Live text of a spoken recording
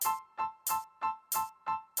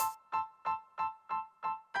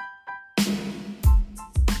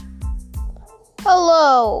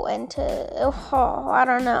I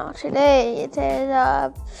don't know. Today it is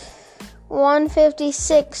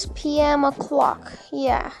 1:56 p.m. o'clock.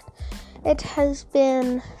 Yeah, it has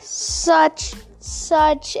been such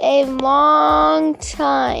a long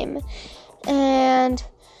time, and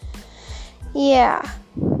yeah.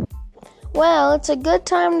 Well, it's a good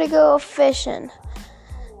time to go fishing.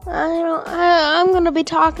 I'm gonna be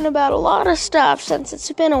talking about a lot of stuff since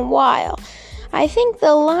it's been a while. I think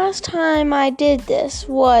the last time I did this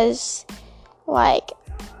was like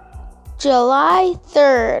July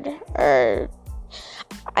 3rd, or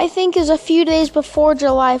I think it was a few days before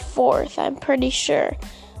July 4th, I'm pretty sure.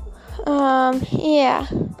 Yeah.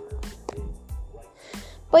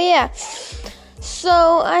 But yeah,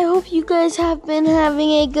 so I hope you guys have been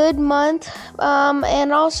having a good month,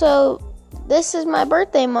 and also, this is my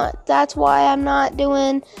birthday month. That's why I'm not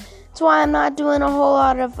doing a whole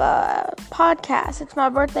lot of podcasts. It's my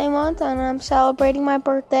birthday month, and I'm celebrating my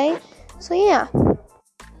birthday. So yeah.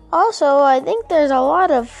 Also, I think there's a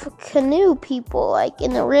lot of canoe people, like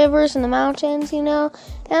in the rivers and the mountains, and a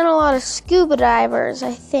lot of scuba divers,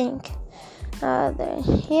 I think.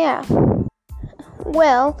 Yeah.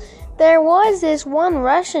 Well, there was this one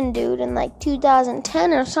Russian dude in like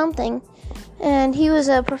 2010 or something, and he was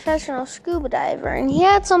a professional scuba diver, and he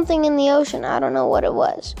had something in the ocean. I don't know what it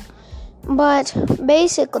was. But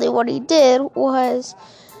basically what he did was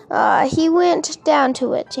he went down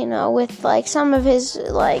to it, with like some of his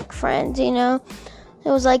like friends, It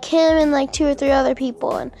was like him and like 2 or 3 other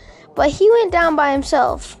people, but he went down by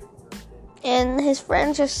himself, and his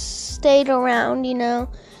friends just stayed around,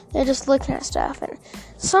 They're just looking at stuff, and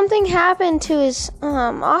something happened to his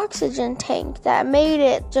oxygen tank that made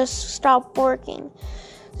it just stop working.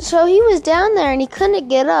 So he was down there and he couldn't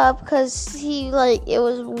get up because it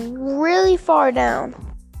was really far down.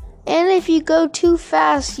 And if you go too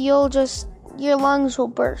fast, your lungs will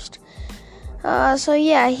burst. So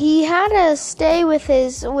yeah, he had to stay with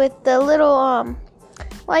the little,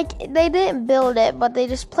 they didn't build it, but they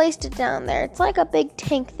just placed it down there. It's like a big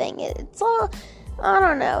tank thing. It's all, I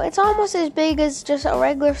don't know, it's almost as big as just a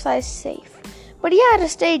regular size safe. But he had to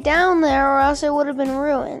stay down there or else it would have been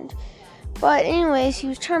ruined. But anyways, he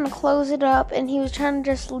was trying to close it up, and he was trying to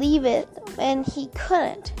just leave it, and he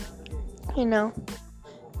couldn't,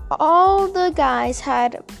 All the guys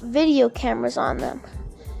had video cameras on them,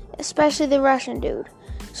 especially the Russian dude.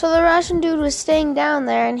 So the Russian dude was staying down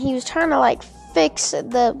there, and he was trying to, fix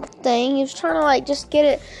the thing. He was trying to, just get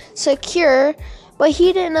it secure, but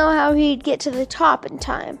he didn't know how he'd get to the top in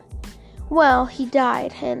time. Well, he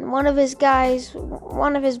died, and one of his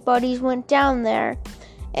buddies went down there,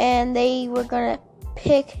 and they were gonna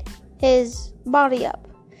pick his body up.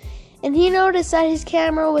 And he noticed that his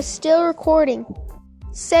camera was still recording,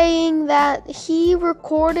 saying that he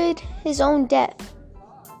recorded his own death.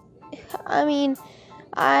 I mean,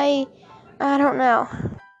 I don't know.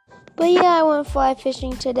 But yeah, I went fly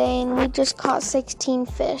fishing today, and we just caught 16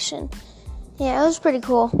 fish, and yeah, it was pretty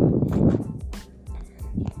cool.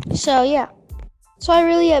 So yeah. So I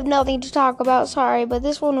really have nothing to talk about, sorry, but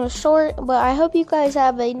this one was short, but I hope you guys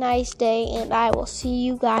have a nice day, and I will see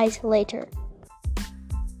you guys later.